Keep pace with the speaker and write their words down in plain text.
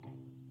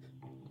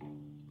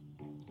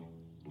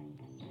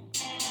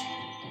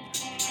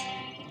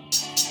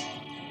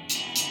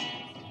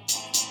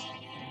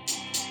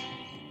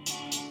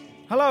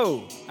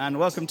Hello, and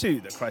welcome to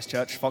the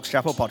Christchurch Fox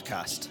Chapel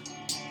podcast.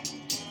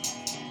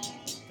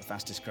 The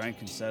fastest growing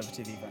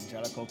conservative,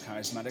 evangelical,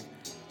 charismatic,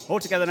 all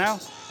together now,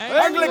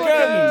 Anglican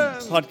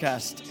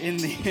podcast in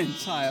the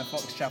entire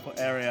Fox Chapel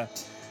area.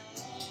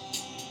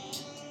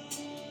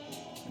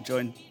 I'm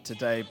joined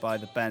today by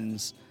the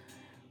Bens.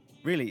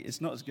 Really, it's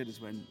not as good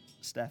as when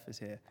Steph is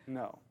here.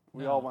 No,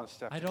 we all want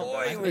Steph. I to don't. come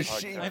back I to make, the was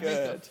she podcast. I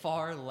good. make a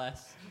far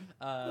less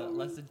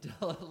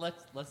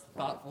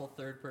thoughtful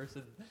third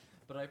person.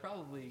 But I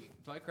probably,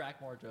 if I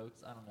crack more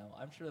jokes, I don't know.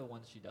 I'm sure the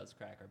ones she does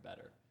crack are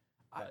better.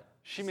 But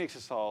She makes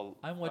us all.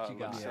 I'm what you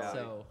got. look Yeah.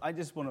 silly. So I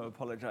just want to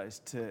apologise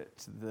to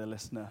the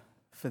listener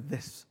for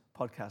this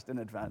podcast in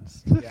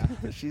advance. yeah,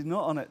 But she's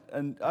not on it.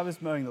 And I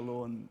was mowing the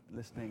lawn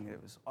listening. It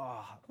was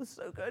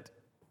so good.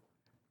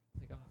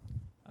 like,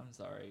 I'm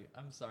sorry.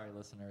 I'm sorry,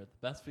 listener.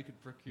 The best we could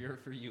procure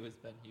for you is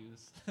Ben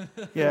Hughes.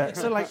 Yeah,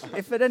 so like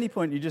if at any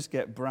point you just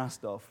get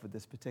brassed off with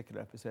this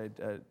particular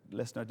episode,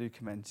 listener, I do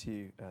commend to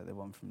you the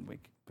one from the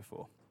week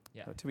before,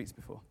 Yeah. 2 weeks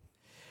before.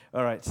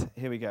 All right,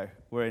 here we go.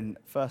 We're in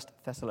 1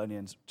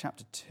 Thessalonians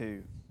chapter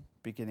 2,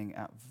 beginning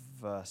at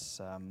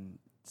verse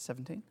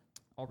 17.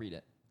 I'll read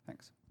it.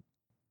 Thanks.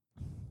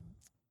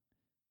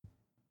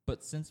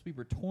 But since we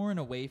were torn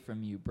away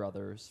from you,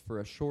 brothers, for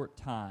a short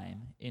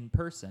time, in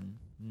person,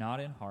 not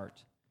in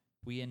heart,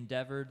 we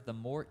endeavored the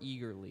more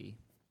eagerly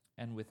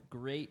and with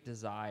great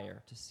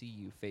desire to see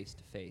you face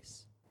to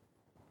face,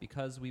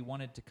 because we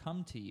wanted to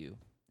come to you,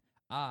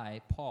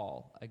 I,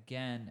 Paul,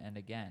 again and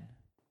again,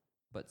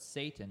 but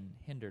Satan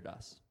hindered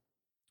us.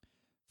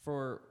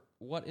 For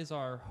what is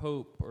our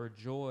hope or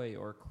joy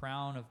or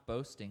crown of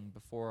boasting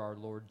before our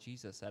Lord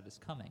Jesus at his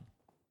coming?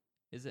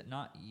 Is it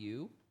not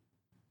you?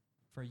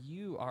 For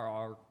you are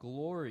our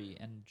glory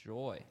and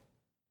joy.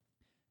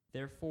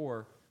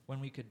 Therefore, when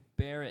we could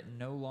bear it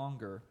no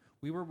longer,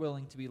 we were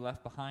willing to be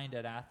left behind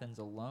at Athens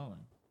alone.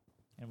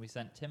 And we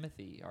sent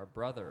Timothy, our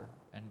brother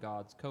and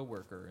God's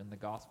co-worker in the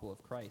gospel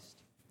of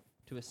Christ,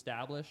 to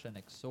establish and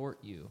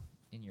exhort you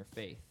in your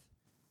faith,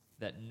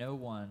 that no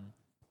one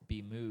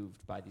be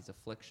moved by these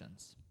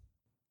afflictions.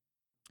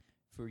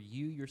 For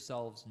you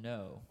yourselves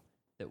know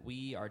that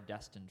we are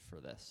destined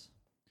for this.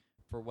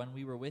 For when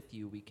we were with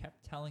you, we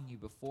kept telling you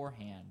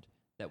beforehand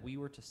that we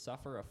were to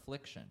suffer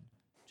affliction,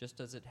 just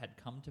as it had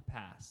come to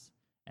pass,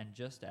 and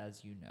just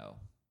as you know.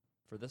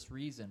 For this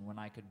reason, when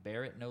I could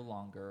bear it no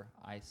longer,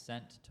 I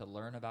sent to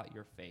learn about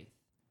your faith,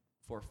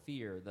 for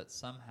fear that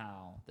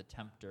somehow the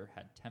tempter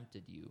had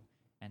tempted you,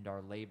 and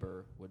our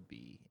labor would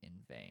be in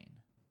vain.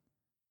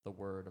 The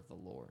word of the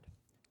Lord.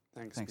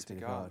 Thanks be to to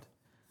God.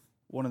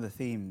 One of the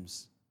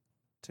themes,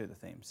 two of the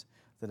themes,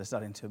 that are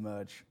starting to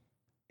emerge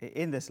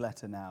in this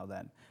letter now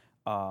then,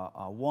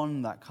 are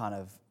one, that kind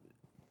of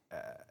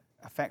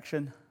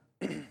affection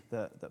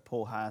that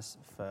Paul has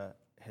for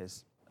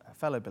his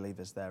fellow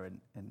believers there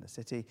in the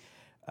city,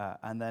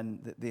 and then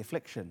the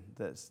affliction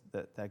that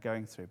they're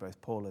going through. Both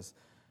Paul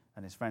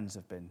and his friends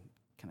have been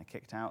kind of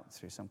kicked out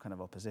through some kind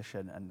of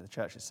opposition, and the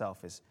church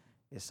itself is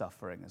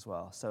suffering as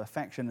well. So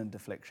affection and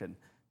affliction,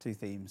 two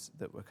themes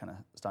that we're kind of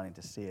starting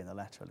to see in the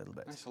letter a little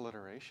bit. Nice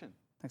alliteration.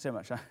 Thanks so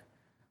much.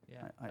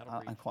 Yeah,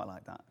 I quite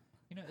like that.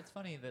 You know, it's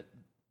funny that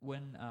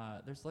when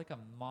there's like a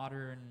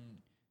modern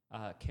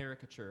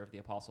caricature of the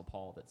Apostle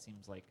Paul that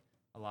seems like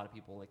a lot of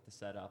people like to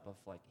set up of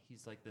like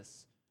he's like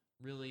this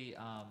really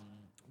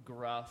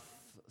gruff,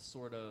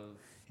 sort of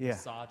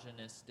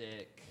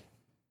misogynistic,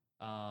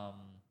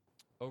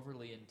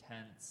 overly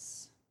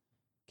intense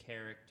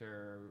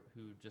character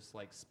who just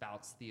like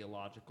spouts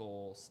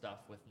theological stuff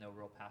with no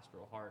real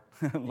pastoral heart.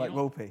 Like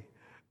Wolpe.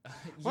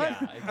 Yeah,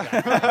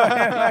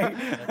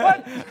 exactly.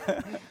 What?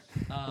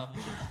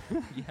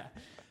 Yeah,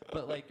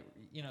 but like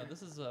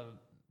this is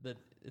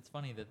it's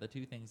funny that the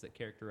two things that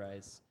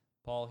characterize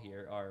Paul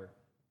here are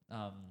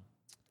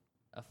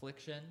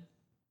affliction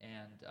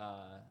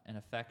and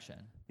affection.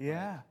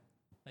 Yeah.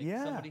 Like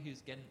somebody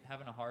who's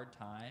having a hard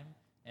time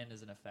and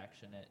is an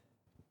affectionate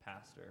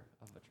pastor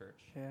of a church.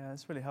 Yeah,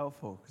 that's really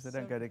helpful because they So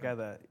don't go different.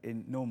 together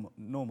in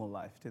normal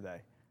life, do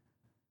they?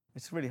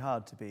 It's really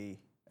hard to be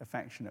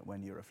affectionate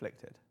when you're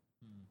afflicted.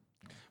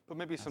 But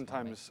maybe That's what I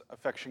sometimes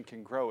affection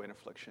can grow in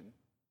affliction.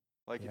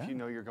 Like Yeah. if you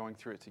know you're going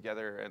through it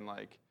together, and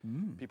like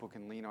people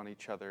can lean on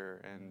each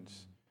other and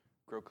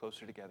grow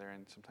closer together,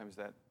 and sometimes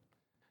that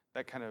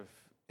kind of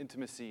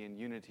intimacy and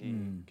unity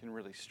can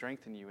really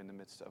strengthen you in the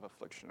midst of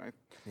affliction.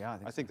 Yeah,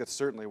 I think that's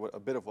certainly a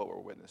bit of what we're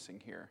witnessing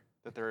here,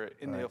 that they're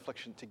in Right. the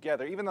affliction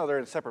together, even though they're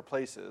in separate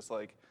places.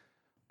 Like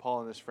Paul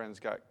and his friends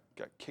got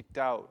kicked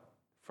out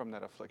from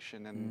that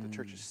affliction, and the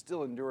church is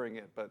still enduring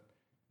it, but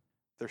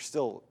they're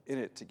still in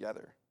it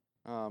together.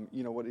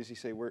 What does he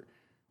say? We're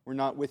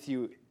not with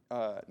you,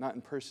 not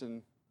in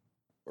person,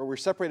 or we're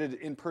separated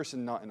in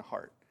person, not in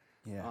heart.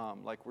 Yeah.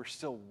 Like we're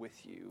still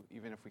with you,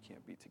 even if we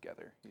can't be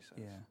together, he says.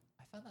 Yeah.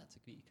 I found that to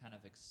be kind of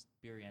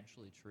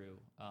experientially true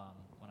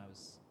when I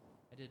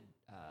did,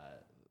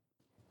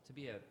 to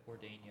be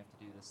ordained, you have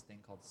to do this thing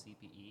called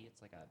CPE.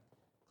 It's like a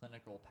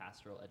clinical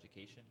pastoral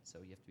education, so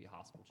you have to be a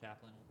hospital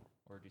chaplain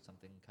or do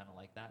something kind of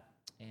like that.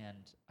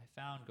 And I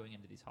found going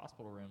into these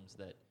hospital rooms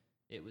that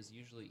it was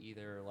usually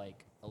either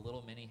like a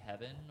little mini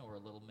heaven or a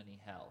little mini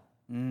hell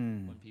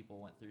Mm. when people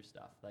went through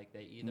stuff. Like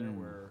they either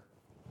were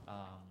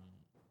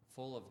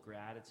full of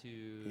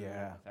gratitude,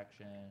 Yeah.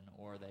 affection,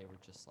 or they were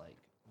just like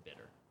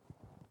bitter.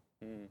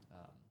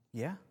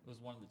 Yeah. It was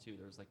one of the two.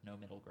 There was like no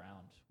middle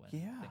ground when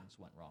Yeah. things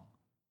went wrong.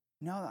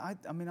 No,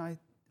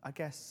 I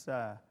guess,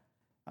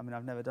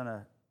 I've never done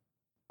a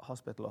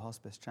hospital or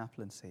hospice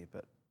chaplaincy,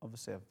 but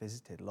obviously I've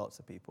visited lots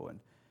of people, and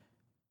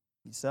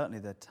certainly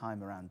the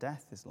time around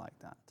death is like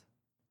that.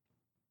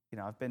 You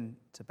know, I've been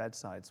to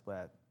bedsides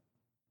where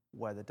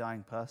the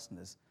dying person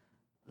has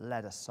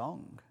led a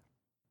song,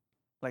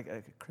 like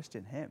a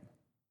Christian hymn,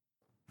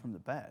 from the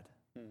bed.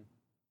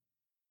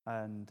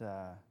 And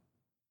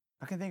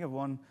I can think of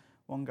one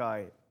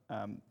guy,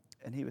 and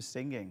he was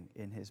singing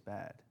in his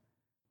bed,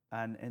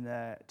 and in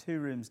the 2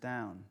 rooms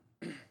down,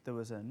 there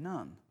was a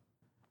nun,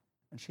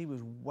 and she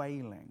was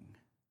wailing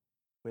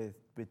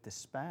with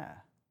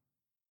despair,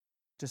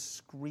 just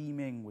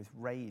screaming with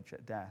rage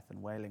at death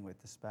and wailing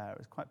with despair. It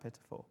was quite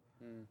pitiful.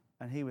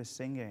 And he was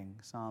singing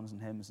psalms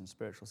and hymns and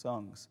spiritual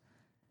songs.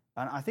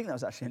 And I think that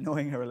was actually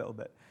annoying her a little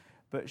bit,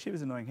 but she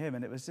was annoying him.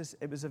 And it was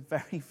a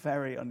very,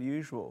 very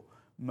unusual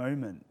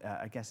moment,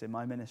 I guess, in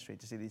my ministry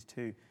to see these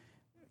two,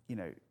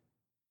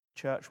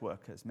 church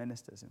workers,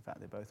 ministers, in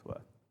fact, they both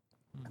were,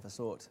 of a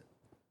sort,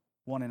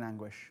 one in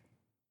anguish,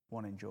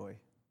 one in joy.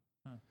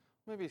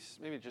 Maybe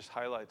it just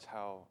highlights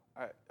how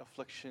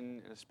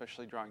affliction, and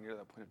especially drawing near to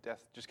that point of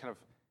death, just kind of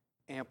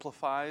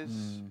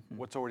amplifies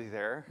what's already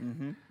there.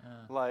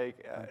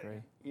 Like, I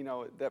agree.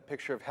 that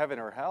picture of heaven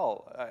or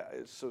hell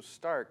is so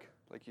stark,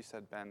 like you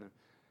said, Ben.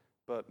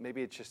 But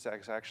maybe it just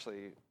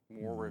actually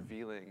more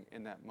revealing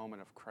in that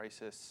moment of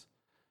crisis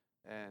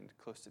and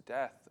close to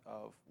death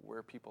of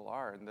where people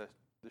are and the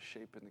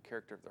shape and the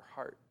character of their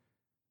heart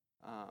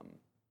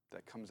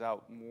that comes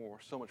out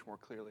so much more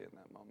clearly in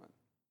that moment.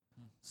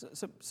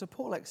 So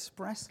Paul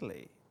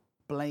expressly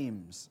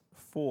blames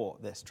for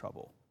this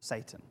trouble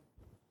Satan.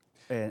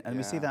 And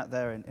we see that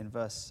there in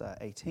verse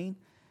 18.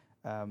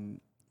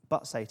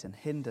 But Satan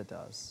hindered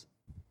us.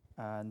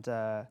 And,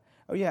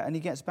 and he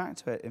gets back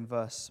to it in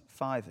verse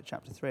 5 of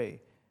chapter 3,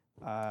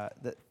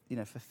 that,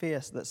 for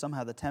fear that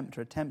somehow the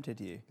tempter had tempted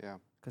you,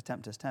 because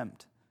tempters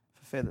tempt,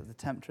 for fear that the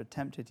tempter had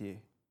tempted you,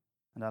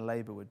 and our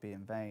labor would be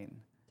in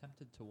vain.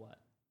 Tempted to what?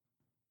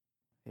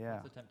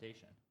 Yeah. What's the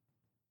temptation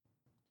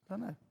I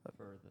don't know.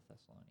 for the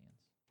Thessalonians?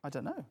 I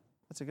don't know.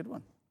 That's a good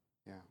one.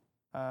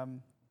 Yeah.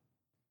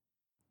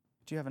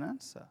 Do you have an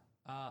answer?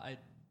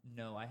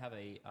 No, I have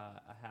a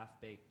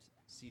half-baked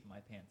seat in my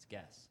pants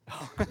guess.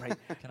 Oh, great.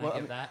 Can I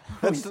give that?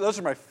 Those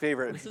are my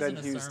favorite This Ben isn't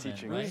a Hughes sermon,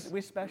 teachings. right?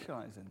 We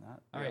specialize in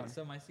that. All Yeah. right,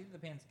 so my seat of the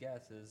pants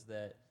guess is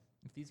that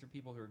if these are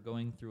people who are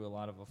going through a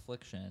lot of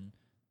affliction,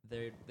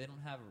 they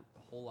don't have a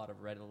whole lot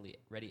of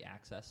ready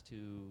access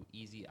to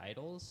easy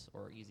idols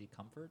or easy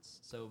comforts.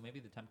 So maybe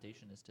the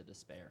temptation is to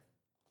despair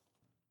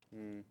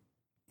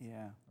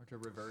Yeah. or to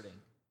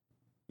reverting,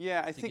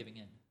 Yeah, to giving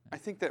in. I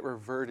think that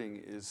reverting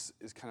is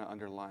kind of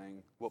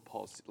underlying what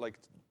Paul's like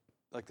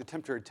the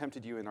tempter had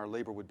tempted you and our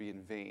labor would be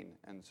in vain,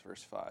 ends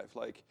verse 5.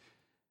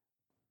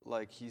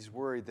 Like he's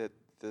worried that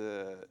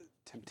the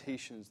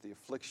temptations, the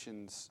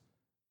afflictions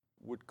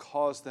would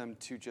cause them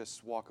to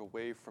just walk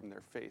away from their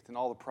faith and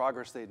all the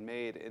progress they'd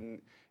made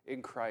in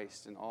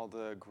Christ and all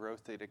the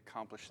growth they'd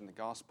accomplished in the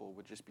gospel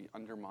would just be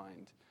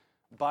undermined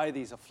by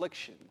these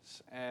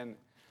afflictions. And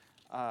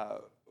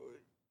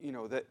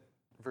that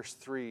verse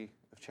 3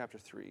 of chapter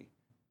 3,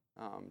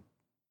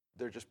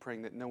 they're just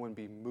praying that no one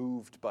be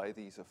moved by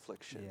these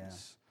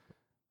afflictions.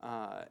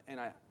 And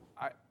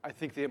I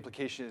think the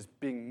implication is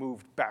being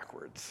moved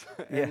backwards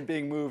and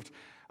being moved,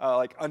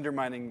 like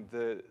undermining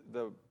the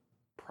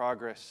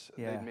progress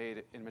they'd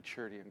made in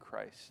maturity in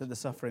Christ. So the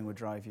suffering would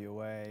drive you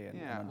away. And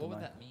What would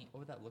undermine. that mean? What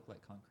would that look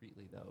like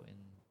concretely, though, in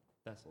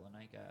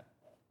Thessaloniki?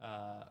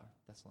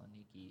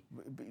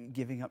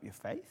 Giving up your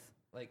faith?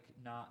 Like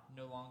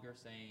no longer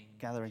saying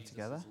Gathering Jesus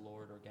together? is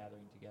Lord or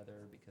gathering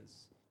together because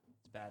it's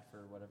bad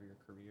for whatever your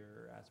career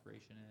or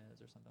aspiration is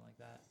or something like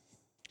that.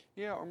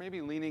 Yeah, or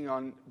maybe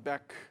leaning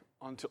back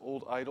onto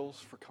old idols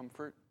for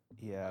comfort.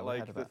 Yeah, we like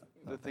heard about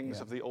the that, things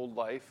yeah. of the old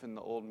life and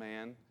the old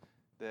man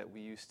that we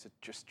used to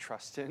just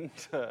trust in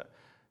to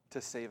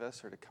save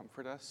us or to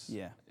comfort us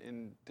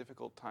in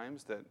difficult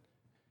times that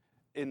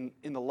in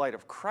the light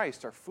of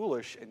Christ are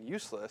foolish and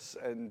useless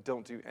and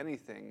don't do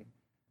anything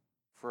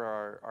for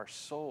our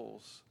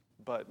souls.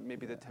 But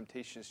maybe the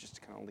temptation is just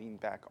to kind of lean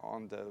back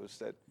on those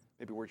that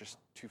maybe we're just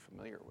too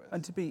familiar with.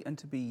 And to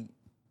be,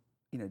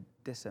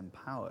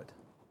 disempowered,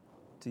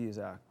 to use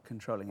our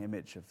controlling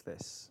image of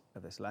this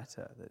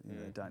letter,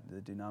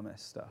 the dunamis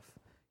stuff.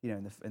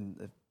 In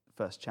the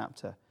first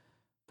chapter,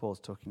 Paul's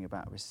talking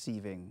about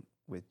receiving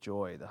with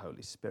joy the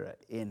Holy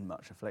Spirit in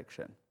much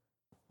affliction.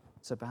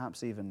 So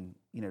perhaps even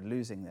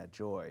losing their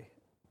joy,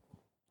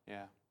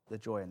 the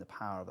joy and the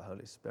power of the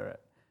Holy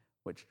Spirit,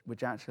 which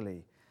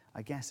actually,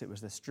 I guess it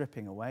was the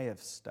stripping away of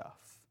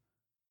stuff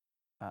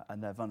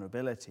and their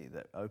vulnerability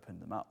that opened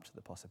them up to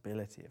the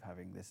possibility of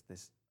having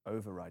this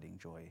overriding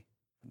joy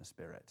from the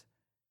Spirit.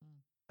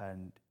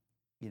 And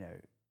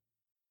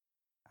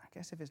I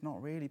guess if it's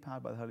not really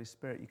powered by the Holy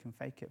Spirit, you can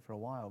fake it for a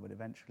while, but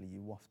eventually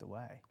you waft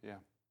away. Yeah.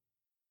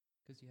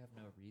 Because you have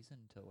no reason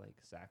to like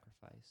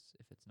sacrifice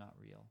if it's not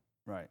real.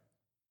 Right.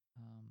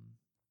 Um,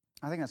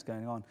 I think that's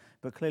going on.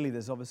 But clearly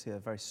there's obviously a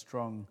very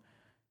strong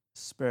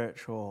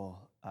spiritual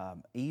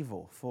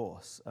evil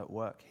force at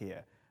work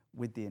here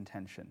with the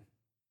intention,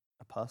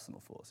 a personal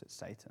force. It's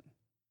Satan.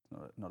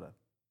 It's not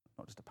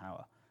just a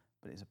power,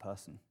 but it's a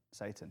person,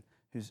 Satan,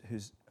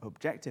 whose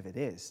objective it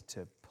is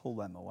to pull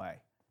them away,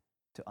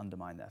 to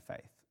undermine their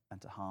faith and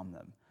to harm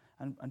them.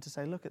 And to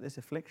say, look at this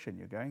affliction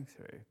you're going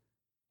through.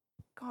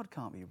 God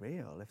can't be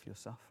real if you're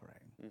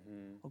suffering.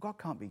 Mm-hmm. Or God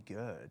can't be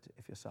good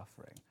if you're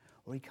suffering.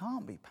 Or he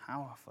can't be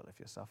powerful if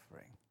you're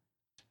suffering.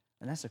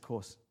 Unless, of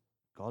course,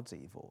 God's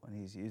evil and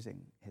he's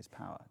using his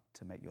power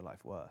to make your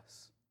life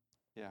worse.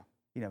 Yeah.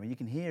 You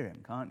can hear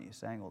him, can't you,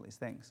 saying all these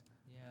things.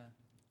 yeah.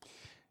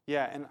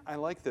 Yeah, and I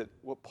like that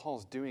what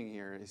Paul's doing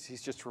here is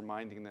he's just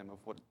reminding them of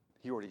what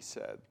he already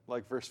said.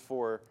 Like verse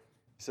 4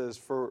 says,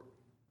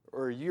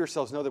 or you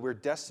yourselves know that we're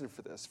destined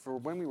for this. For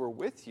when we were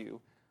with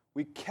you,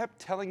 we kept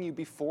telling you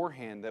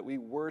beforehand that we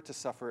were to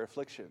suffer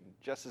affliction,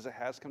 just as it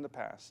has come to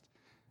pass,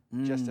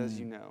 just as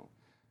you know.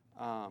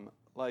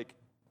 Like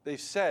they've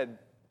said,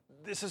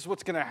 this is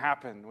what's going to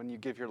happen when you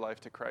give your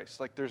life to Christ.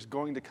 Like there's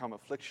going to come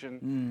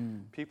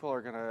affliction. People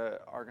are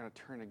gonna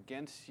turn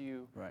against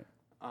you. Right.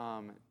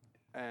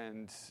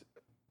 And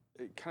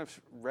it kind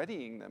of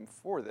readying them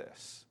for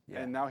this. Yeah.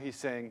 And now he's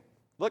saying,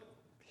 look,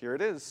 here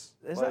it is.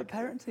 There's Like, that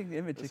parenting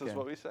image This again. is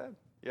what we said.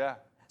 Yeah.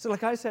 So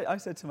like I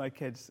said to my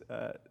kids,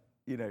 the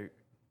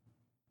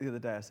other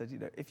day, I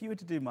said, if you were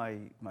to do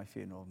my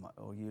funeral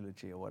or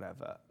eulogy or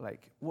whatever,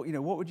 like,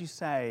 what would you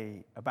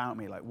say about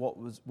me? Like, what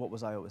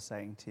was I always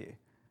saying to you?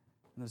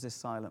 And there was this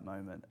silent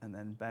moment, and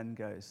then Ben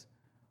goes,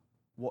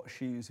 what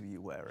shoes were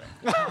you wearing?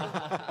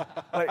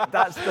 Like,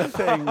 that's the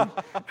thing.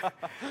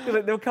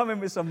 Like, they'll come in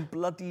with some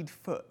bloodied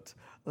foot,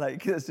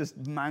 like, it's just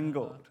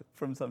mangled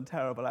from some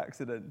terrible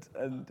accident.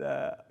 And,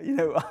 I'm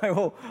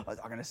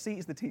going to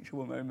seize the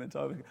teachable moment.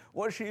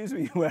 What shoes were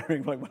you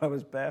wearing, like, when I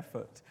was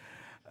barefoot?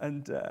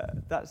 And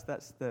that's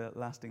the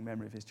lasting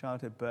memory of his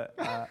childhood. But,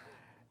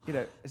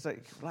 it's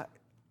like,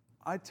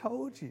 I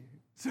told you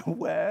to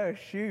wear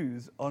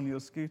shoes on your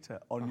scooter,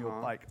 on your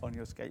bike, on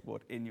your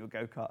skateboard, in your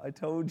go-kart. I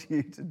told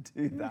you to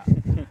do that.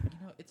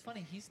 It's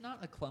funny. He's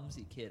not a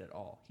clumsy kid at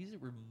all. He's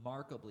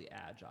remarkably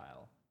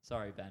agile.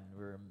 Sorry, Ben,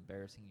 we're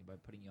embarrassing you by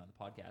putting you on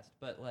the podcast.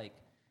 But like,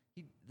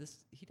 he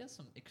does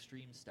some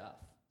extreme stuff.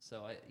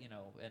 So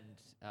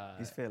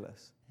He's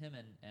fearless. Him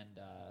and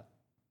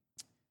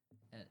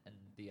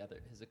the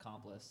other, his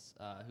accomplice,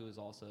 who is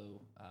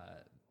also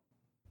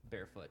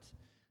barefoot,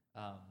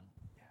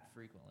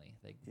 frequently.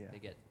 They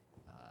get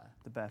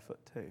The barefoot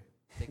too.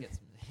 they get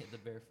some, the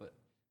barefoot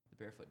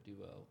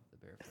duo, the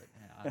barefoot.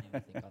 I don't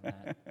even think on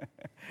that.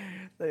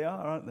 They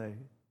are, aren't they?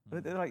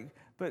 But they're like,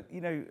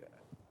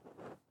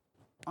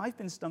 I've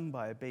been stung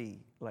by a bee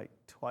like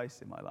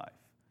twice in my life.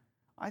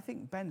 I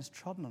think Ben's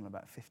trodden on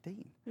about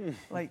 15.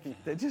 Like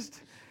they're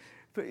just.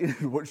 But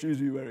what shoes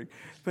are you wearing?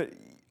 But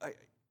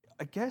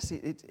I guess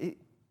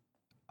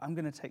I'm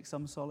going to take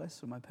some solace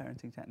from my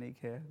parenting technique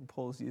here.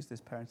 Paul's used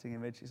this parenting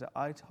image. He said,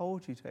 I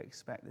told you to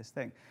expect this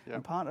thing. Yeah.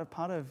 And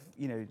part of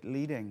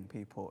leading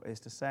people is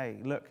to say,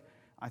 look,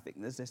 I think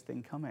there's this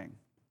thing coming.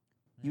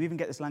 You even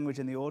get this language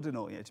in the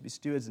ordinal, to be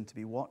stewards and to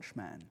be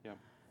watchmen,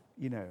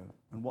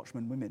 and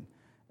watchmen women,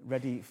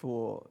 ready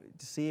for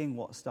seeing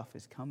what stuff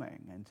is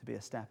coming and to be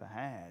a step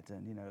ahead.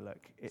 And,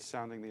 it's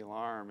sounding the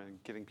alarm and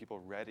getting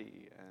people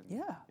ready. And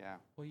yeah.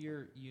 Well,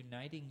 you're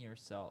uniting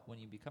yourself, when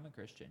you become a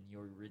Christian,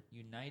 you're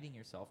uniting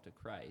yourself to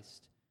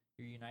Christ.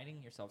 You're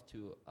uniting yourself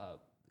to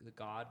the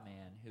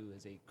God-man who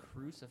is a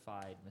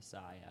crucified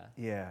Messiah,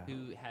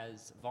 who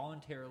has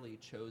voluntarily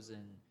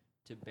chosen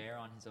to bear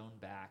on his own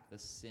back the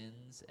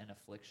sins and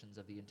afflictions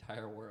of the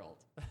entire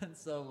world. And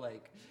so,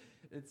 like,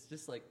 it's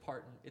just like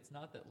it's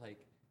not that, like,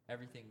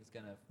 everything's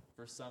going to,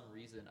 for some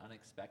reason,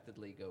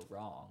 unexpectedly go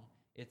wrong.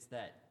 It's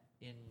that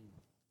in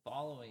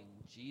following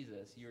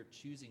Jesus, you're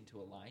choosing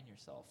to align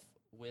yourself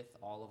with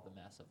all of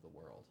the mess of the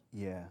world.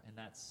 Yeah. And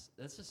that's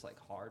just, like,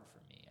 hard for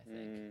me, I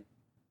think.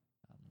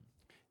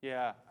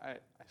 Yeah, I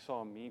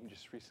saw a meme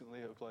just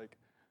recently of, like,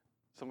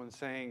 someone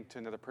saying to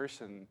another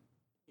person,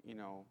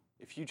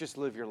 if you just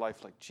live your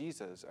life like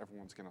Jesus,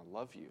 everyone's going to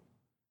love you.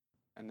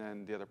 And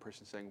then the other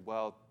person saying,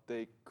 well,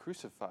 they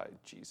crucified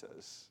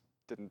Jesus,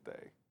 didn't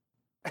they?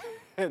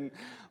 And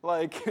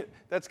like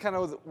that's kind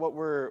of what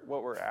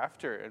we're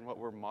after and what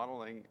we're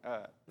modeling,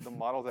 the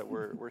model that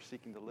we're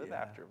seeking to live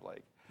after.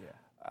 Like,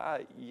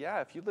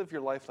 if you live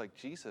your life like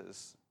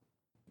Jesus,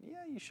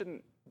 you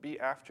shouldn't be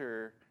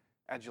after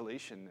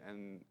adulation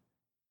and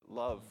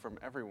love from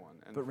everyone.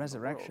 And but from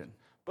resurrection.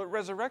 But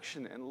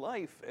resurrection and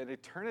life and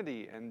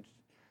eternity and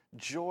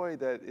joy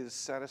that is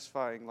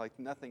satisfying like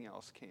nothing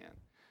else can.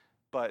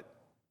 But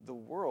the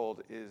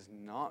world is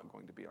not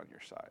going to be on your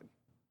side,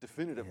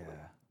 definitively.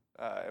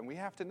 And we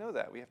have to know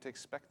that. We have to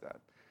expect that.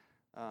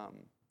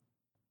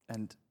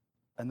 And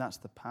that's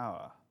the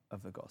power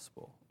of the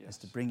gospel is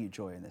to Yes. bring you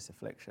joy in this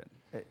affliction.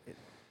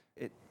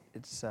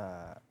 It's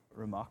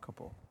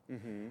remarkable.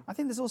 Mm-hmm. I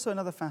think there's also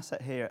another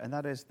facet here, and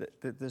that is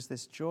that there's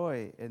this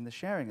joy in the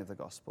sharing of the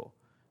gospel.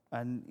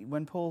 And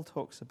when Paul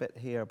talks a bit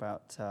here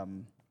about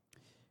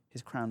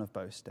his crown of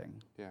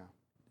boasting, Yeah.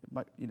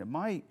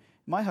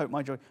 my hope,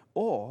 my joy,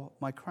 or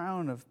my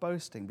crown of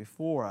boasting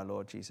before our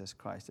Lord Jesus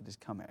Christ at his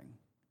coming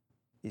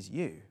is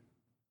you.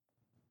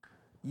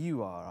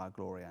 You are our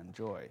glory and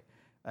joy.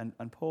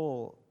 And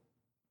Paul,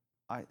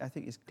 I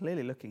think, is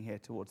clearly looking here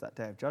towards that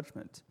day of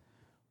judgment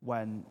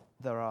when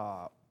there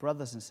are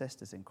brothers and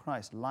sisters in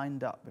Christ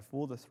lined up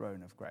before the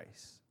throne of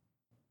grace,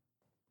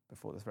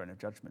 before the throne of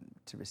judgment,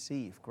 to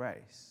receive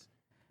grace.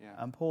 Yeah.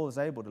 And Paul is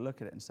able to look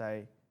at it and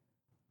say,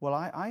 well,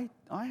 I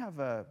have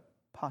a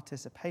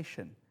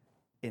participation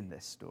in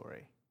this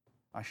story.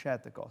 I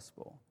shared the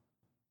gospel.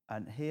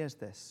 And here's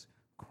this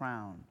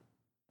crown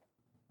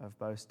of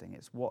boasting.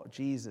 It's what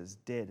Jesus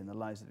did in the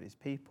lives of his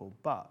people,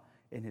 but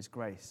in his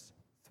grace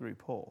through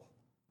Paul.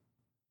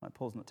 Like,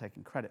 Paul's not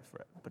taking credit for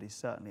it, but he's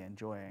certainly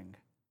enjoying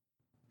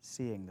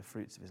seeing the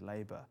fruits of his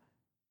labor.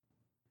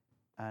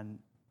 And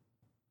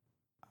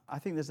I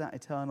think there's that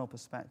eternal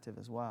perspective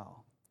as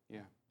well.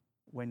 Yeah.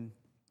 When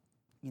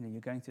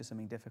you're going through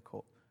something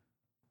difficult,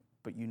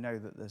 but you know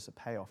that there's a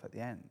payoff at the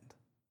end.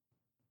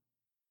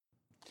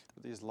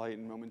 These light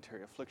and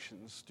momentary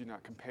afflictions do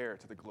not compare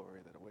to the glory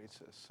that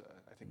awaits us.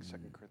 I think 2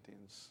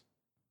 Corinthians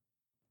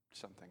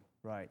something,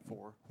 Right.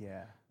 4.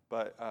 Yeah.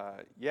 But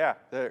yeah,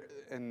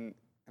 and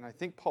I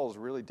think Paul's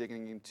really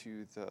digging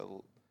into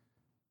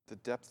the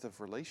depth of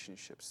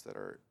relationships that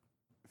are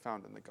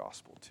found in the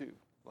gospel too.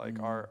 Like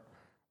our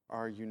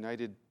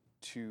united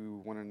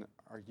to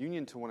our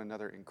union to one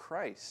another in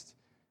Christ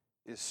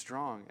is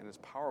strong and is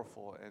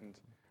powerful and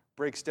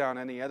breaks down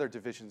any other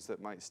divisions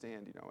that might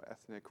stand.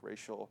 Ethnic,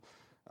 racial,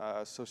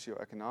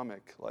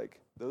 socioeconomic.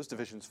 Like, those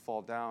divisions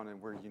fall down, and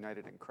we're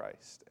united in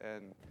Christ.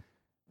 And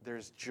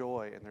there's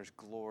joy and there's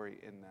glory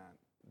in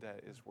that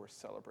is worth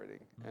celebrating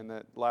and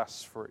that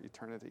lasts for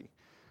eternity.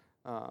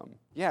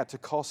 To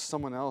call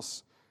someone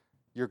else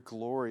your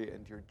glory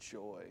and your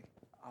joy,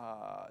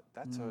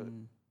 that's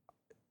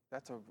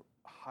a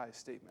high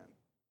statement.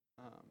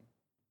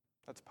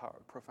 That's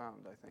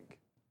profound, I think.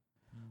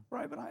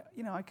 Right, but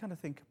I kind of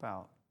think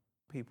about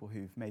people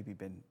who've maybe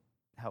been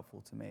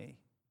helpful to me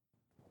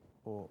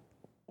or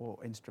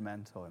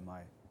instrumental in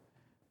my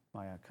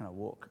kind of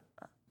walk.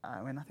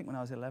 I think when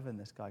I was 11,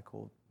 this guy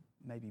called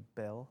maybe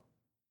Bill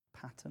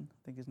Patton, I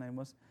think his name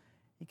was,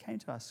 he came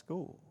to our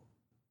school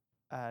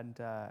and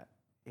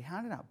he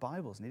handed out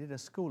Bibles, and he did a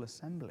school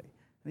assembly,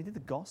 and he did the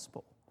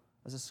gospel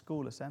as a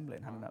school assembly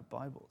and handed out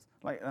Bibles.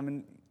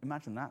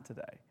 Imagine that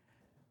today.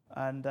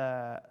 And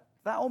that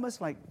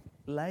almost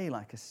lay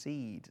like a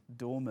seed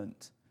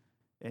dormant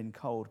in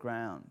cold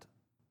ground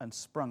and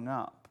sprung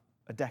up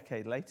a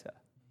decade later.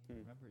 You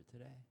remember it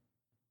today.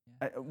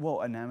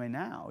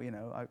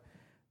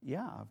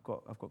 I've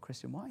got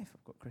Christian wife,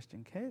 I've got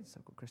Christian kids,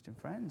 I've got Christian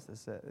friends.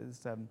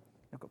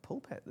 I've got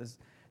pulpit.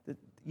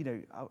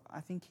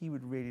 I think he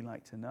would really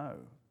like to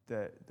know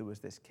that there was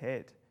this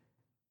kid,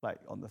 like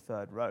on the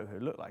third row, who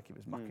looked like he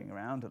was mucking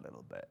around a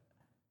little bit,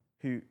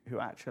 who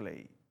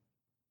actually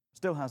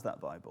still has that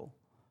Bible,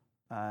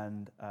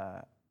 and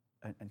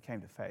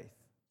came to faith.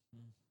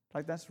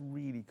 Like, that's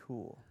really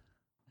cool.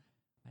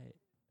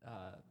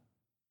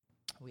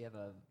 We have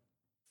a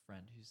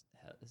friend who's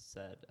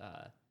said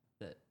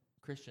that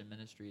Christian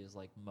ministry is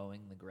like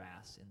mowing the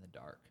grass in the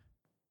dark.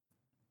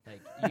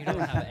 Like, you don't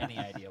have any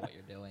idea what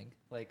you're doing.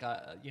 Like,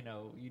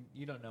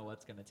 you don't know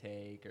what's going to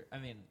take.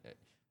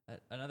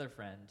 Another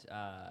friend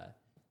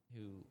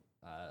who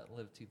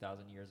lived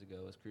 2,000 years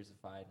ago, was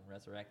crucified and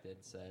resurrected,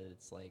 said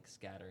it's like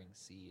scattering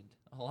seed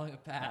along a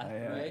path,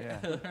 right?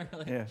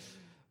 Yeah.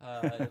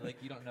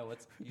 Like, you don't know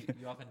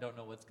you often don't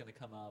know what's going to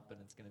come up, and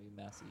it's going to be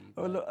messy.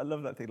 Oh, I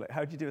love that thing. Like,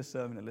 how do you do a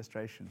sermon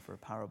illustration for a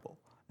parable?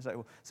 It's like,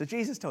 well, so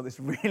Jesus told this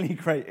really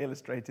great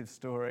illustrative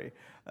story.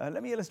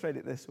 Let me illustrate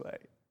it this way.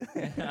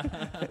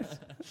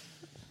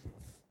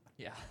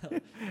 Yeah.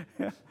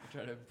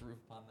 Try to improve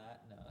upon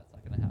that. No, that's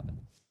not going to happen.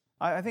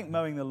 I think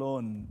mowing the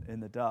lawn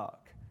in the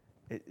dark,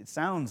 it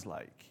sounds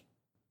like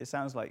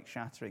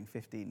shattering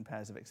 15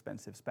 pairs of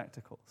expensive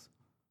spectacles.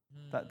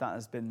 That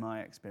has been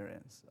my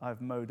experience. I've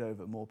mowed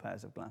over more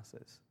pairs of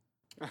glasses.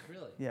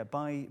 Really? Yeah,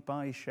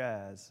 buy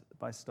shares,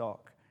 buy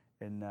stock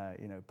in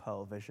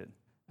Pearl Vision,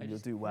 and you'll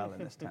do well in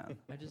this town.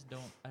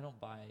 I don't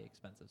buy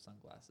expensive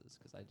sunglasses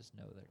because I just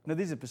know they're. No,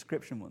 these are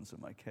prescription ones for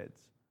my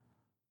kids.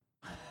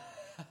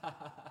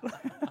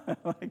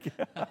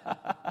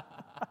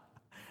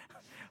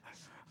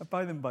 I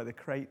buy them by the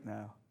crate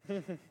now.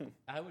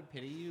 I would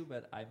pity you,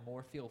 but I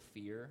more feel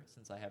fear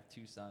since I have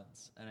 2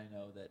 sons, and I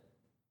know that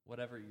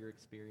whatever you're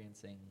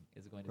experiencing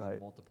is going to be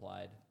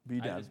multiplied.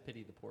 But I just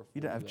pity the poor fool.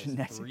 You don't have who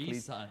has 3 genetically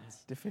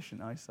sons.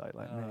 deficient eyesight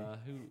like me.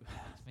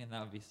 Man, that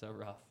would be so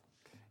rough.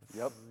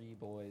 Yep. 3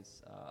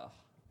 boys.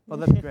 Well,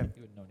 that'd be grim.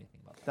 You wouldn't know anything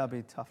about that. That'd be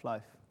a tough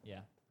life. Yeah,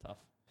 tough.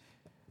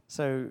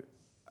 So,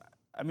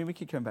 we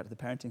keep coming back to the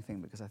parenting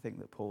thing because I think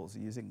that Paul's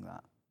using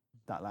that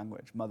that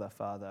language. Mother,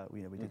 father,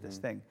 we did this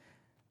thing.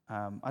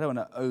 I don't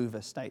want to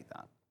overstate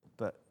that,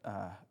 but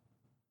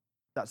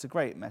that's a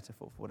great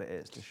metaphor for what it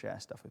is to share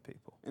stuff with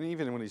people. And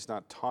even when he's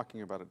not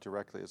talking about it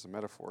directly as a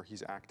metaphor,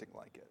 he's acting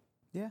like it.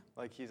 Yeah.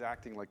 Like he's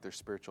acting like their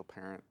spiritual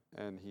parent,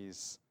 and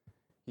he's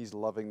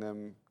loving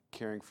them,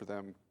 caring for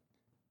them,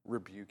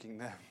 rebuking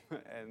them,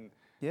 and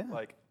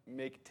like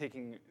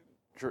taking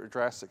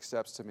drastic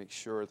steps to make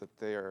sure that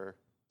they are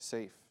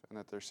safe and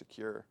that they're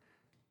secure.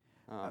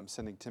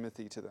 Sending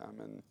Timothy to them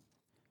and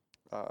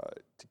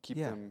to keep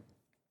them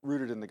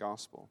rooted in the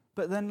gospel.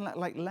 But then,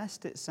 like,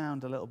 lest it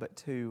sound a little bit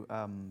too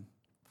kind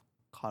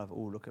of,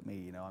 oh, look at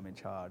me, I'm in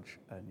charge,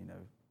 and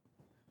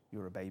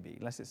you're a baby.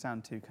 Lest it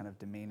sound too kind of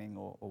demeaning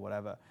or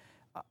whatever.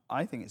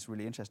 I think it's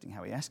really interesting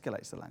how he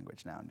escalates the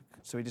language now.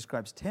 So he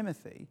describes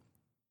Timothy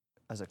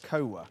as a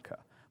co-worker,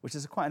 which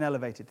is quite an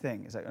elevated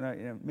thing. It's like,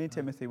 me and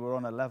Timothy were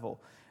on a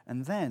level.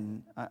 And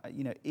then,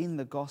 in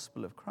the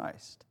gospel of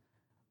Christ,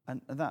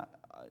 and that,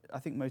 I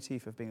think,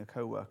 motif of being a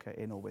co-worker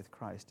in or with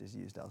Christ is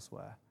used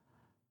elsewhere.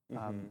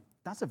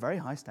 That's a very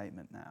high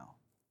statement now.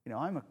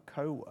 I'm a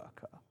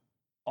co-worker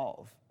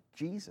of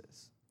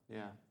Jesus.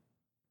 Yeah.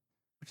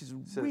 Which is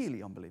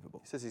really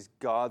unbelievable. He says he's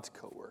God's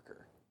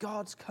co-worker.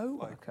 God's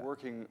co-worker. Like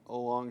working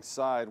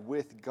alongside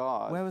with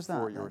God. Where was that,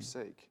 for your then?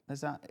 sake.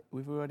 Is that,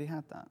 we've already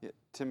had that? Yeah,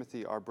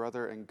 Timothy, our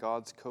brother and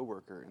God's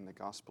co-worker in the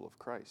gospel of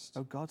Christ.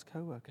 Oh, God's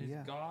co-worker, He's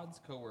God's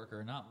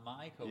co-worker, not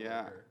my co-worker.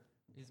 Yeah.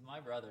 He's my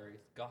brother.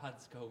 He's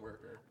God's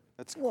co-worker.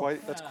 That's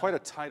quite a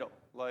title.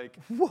 Like,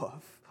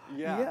 woof.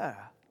 Yeah.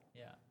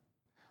 Yeah.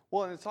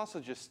 Well, and it's also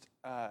just,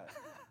 it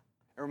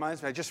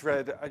reminds me, I just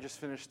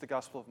finished the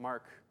Gospel of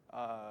Mark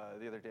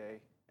the other day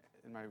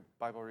in my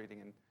Bible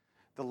reading, and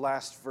the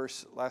last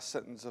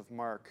sentence of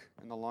Mark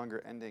in the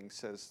longer ending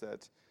says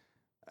that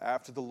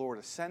after the Lord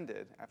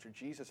ascended, after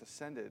Jesus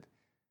ascended,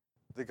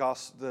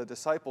 the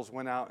disciples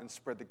went out and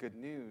spread the good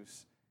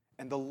news,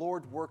 and the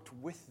Lord worked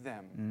with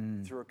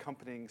them through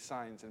accompanying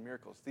signs and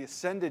miracles. The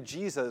ascended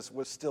Jesus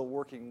was still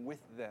working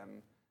with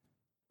them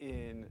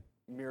in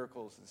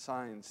miracles and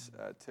signs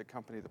to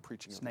accompany the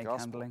preaching of the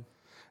gospel. Snake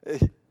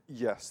handling.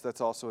 Yes, that's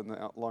also in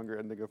the longer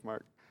ending of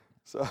Mark.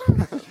 So,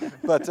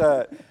 but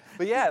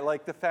yeah,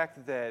 like the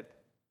fact that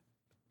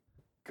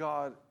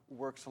God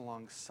works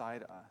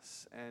alongside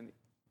us, and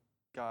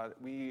God,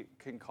 we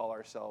can call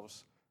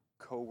ourselves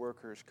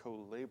co-workers,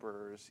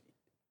 co-laborers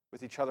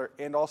with each other,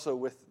 and also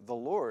with the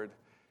Lord.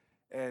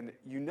 And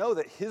you know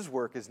that His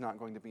work is not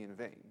going to be in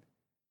vain.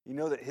 You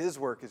know that His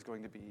work is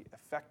going to be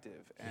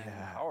effective and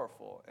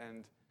powerful,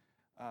 and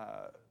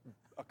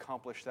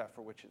accomplish that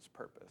for which it's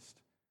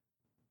purposed.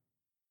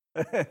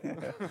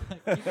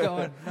 Keep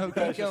going. No, keep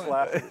going. Just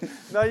laughing.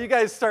 No, you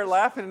guys start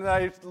laughing, and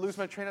I lose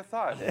my train of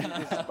thought. You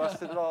just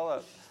busted it all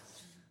up.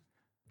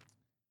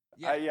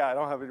 Yeah. I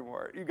don't have any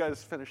more. You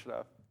guys finish it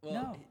up.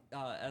 Well,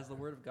 as the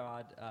word of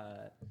God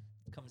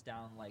comes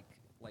down like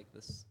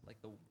this, like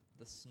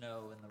the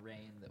snow and the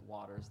rain that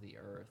waters the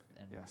earth,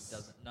 and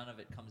none of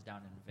it comes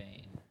down in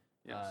vain.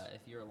 Yes.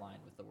 If you're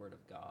aligned with the word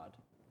of God,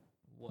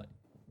 what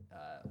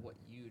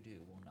you do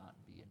will not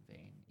be in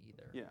vain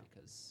either,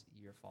 because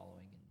you're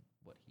following in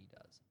what He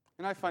does.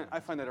 And I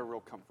find that a real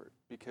comfort,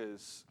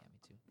 because Yeah, me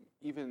too.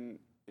 even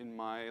in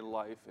my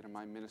life and in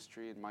my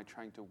ministry and my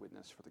trying to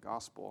witness for the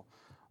gospel,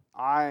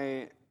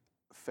 I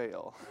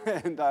fail,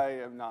 and I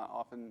am not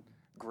often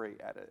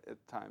great at it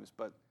at times,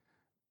 but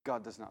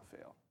God does not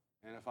fail.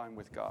 And if I'm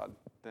with God,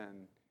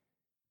 then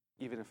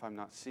even if I'm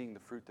not seeing the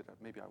fruit that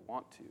maybe I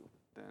want to,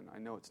 then I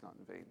know it's not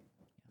in vain.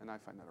 And I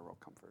find that a real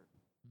comfort.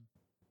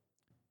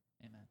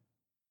 Amen.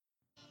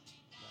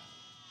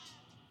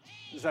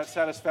 Is that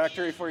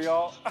satisfactory for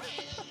y'all?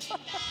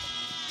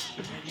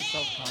 Maybe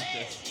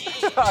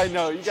self-conscious. I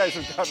know, you guys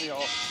have got me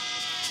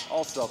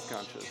all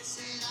self-conscious.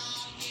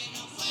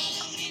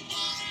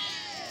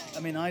 I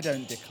mean, I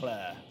don't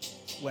declare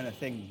when a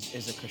thing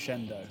is a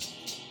crescendo.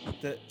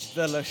 The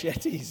Los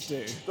Yetis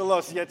do. The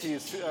Los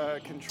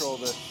Yetis control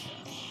this.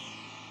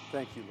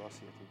 Thank you, Los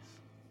Yetis.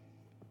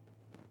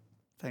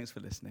 Thanks for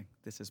listening.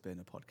 This has been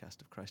a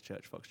podcast of Christ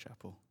Church, Fox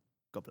Chapel.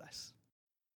 God bless.